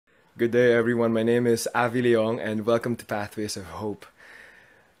Good day, everyone. My name is Avi Leong, and welcome to Pathways of Hope.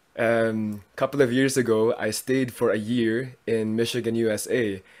 Couple of years ago, I stayed for a year in Michigan,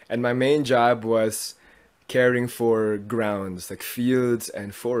 USA, and my main job was caring for grounds like fields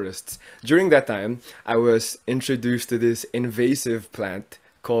and forests. During that time, I was introduced to this invasive plant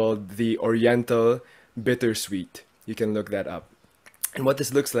called the Oriental bittersweet. You can look that up. And what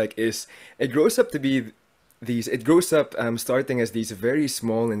this looks like is it grows up to be it grows up starting as these very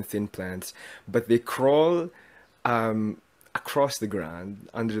small and thin plants, but they crawl across the ground,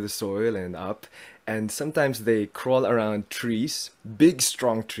 under the soil and up. And sometimes they crawl around trees, big,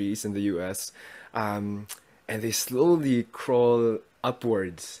 strong trees in the US, and they slowly crawl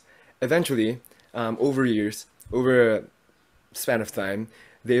upwards. Eventually, over years, over a span of time,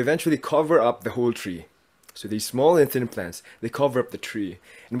 they eventually cover up the whole tree. So these small and thin plants, they cover up the tree.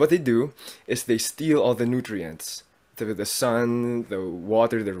 And what they do is they steal all the nutrients, the sun, the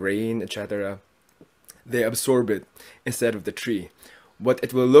water, the rain, etc. They absorb it instead of the tree. What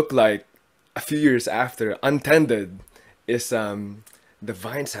it will look like a few years after, untended, is the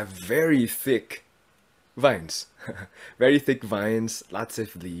vines have very thick vines. Very thick vines, lots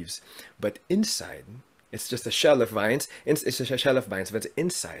of leaves. But inside, it's just a shell of vines. It's a shell of vines, but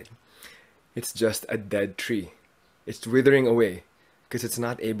inside, it's just a dead tree. It's withering away because it's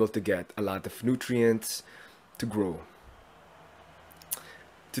not able to get a lot of nutrients to grow.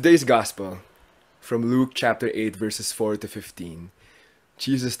 Today's gospel from Luke chapter 8 verses 4 to 15.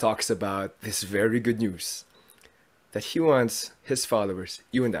 Jesus talks about this very good news that he wants his followers,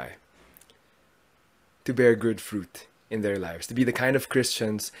 you and I, to bear good fruit in their lives, to be the kind of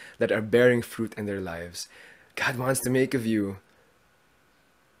Christians that are bearing fruit in their lives. God wants to make of you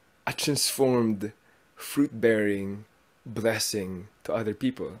a transformed, fruit-bearing blessing to other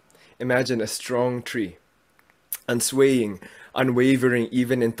people. Imagine a strong tree, unswaying, unwavering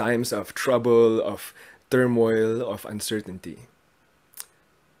even in times of trouble, of turmoil, of uncertainty.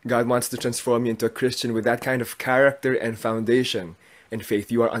 God wants to transform you into a Christian with that kind of character and foundation and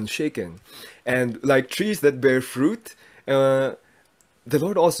faith. You are unshaken. And like trees that bear fruit, the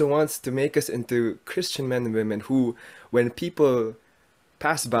Lord also wants to make us into Christian men and women who, when people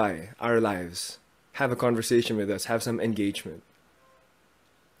pass by our lives, have a conversation with us, have some engagement,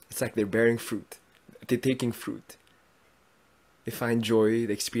 it's like they're bearing fruit. They're taking fruit. They find joy,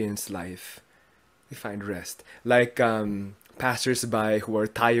 they experience life, they find rest. Like passers-by who are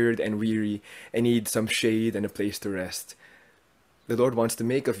tired and weary and need some shade and a place to rest. The Lord wants to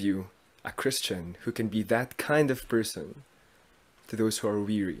make of you a Christian who can be that kind of person to those who are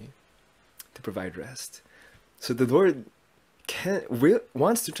weary, to provide rest. So the Lord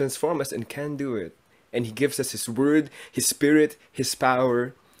wants to transform us and can do it. And he gives us his word, his spirit, his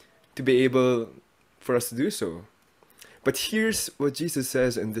power to be able for us to do so. But here's what Jesus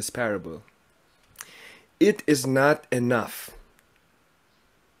says in this parable. It is not enough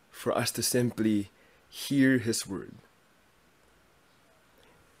for us to simply hear his word,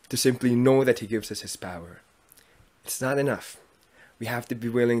 to simply know that he gives us his power. It's not enough. We have to be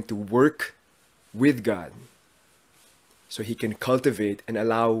willing to work with God so he can cultivate and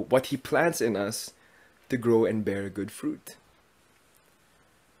allow what he plants in us to grow and bear good fruit.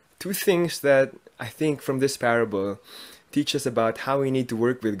 Two things that I think from this parable teach us about how we need to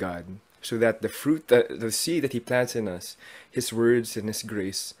work with God so that the fruit, the seed that he plants in us, his words and his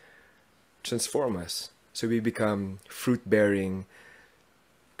grace, transform us so we become fruit-bearing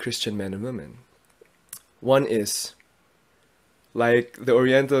Christian men and women. One is, like the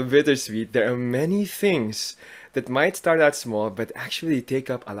Oriental bittersweet, there are many things that might start out small but actually take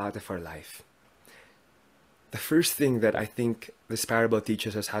up a lot of our life. The first thing that I think this parable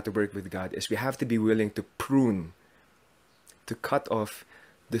teaches us how to work with God is we have to be willing to prune, to cut off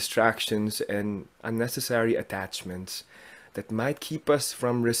distractions and unnecessary attachments that might keep us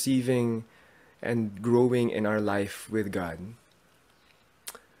from receiving and growing in our life with God.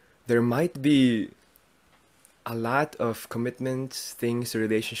 There might be a lot of commitments, things,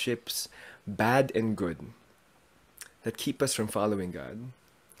 relationships, bad and good, that keep us from following God.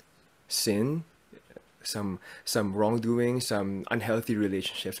 Sin, some wrongdoing, some unhealthy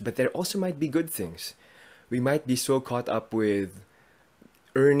relationships, but there also might be good things. We might be so caught up with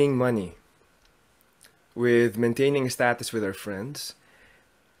earning money, with maintaining status with our friends,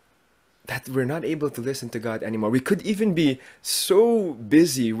 that we're not able to listen to God anymore. We could even be so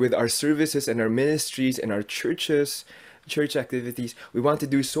busy with our services and our ministries and our churches, church activities. We want to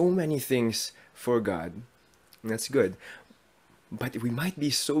do so many things for God. And that's good. But we might be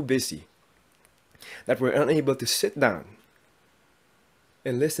so busy that we're unable to sit down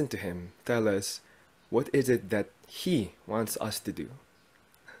and listen to him tell us what is it that he wants us to do.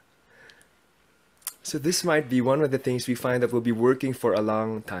 So this might be one of the things we find that will be working for a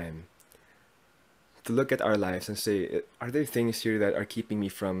long time. To look at our lives and say, are there things here that are keeping me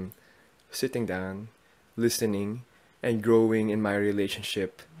from sitting down, listening, and growing in my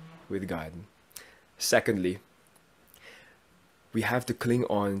relationship with God? Secondly, we have to cling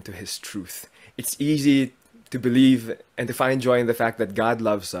on to His truth. It's easy to believe and to find joy in the fact that God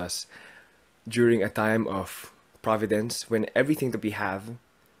loves us during a time of providence when everything that we have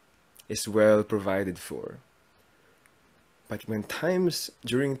is well provided for. But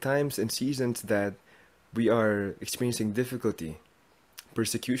during times and seasons that we are experiencing difficulty,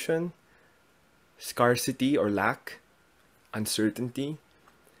 persecution, scarcity or lack, uncertainty,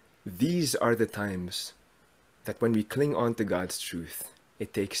 these are the times that when we cling on to God's truth,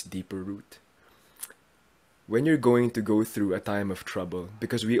 it takes deeper root. When you're going to go through a time of trouble,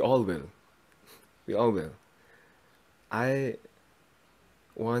 because we all will, I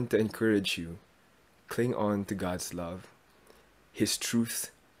want to encourage you, cling on to God's love, His truth,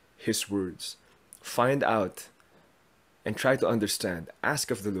 His words. Find out and try to understand.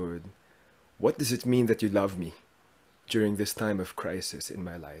 Ask of the Lord, what does it mean that you love me during this time of crisis in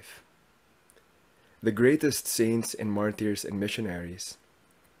my life? The greatest saints and martyrs and missionaries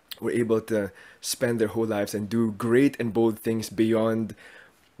were able to spend their whole lives and do great and bold things beyond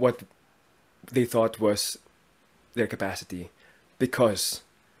what they thought was their capacity, because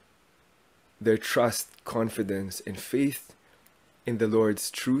their trust, confidence, and faith in the Lord's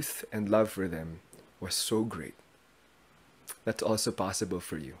truth and love for them was so great. That's also possible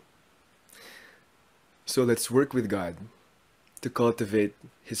for you. So let's work with God to cultivate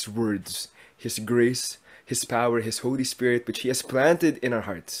His words, His grace, His power, His Holy Spirit, which He has planted in our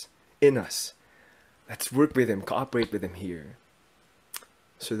hearts, in us. Let's work with Him, cooperate with Him here,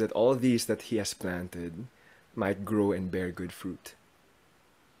 so that all these that He has planted might grow and bear good fruit.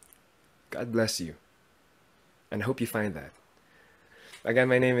 God bless you, and I hope you find that. Again,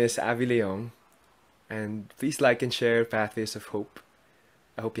 my name is Avi Leong, and please like and share Pathways of Hope.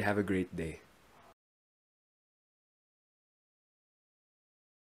 I hope you have a great day.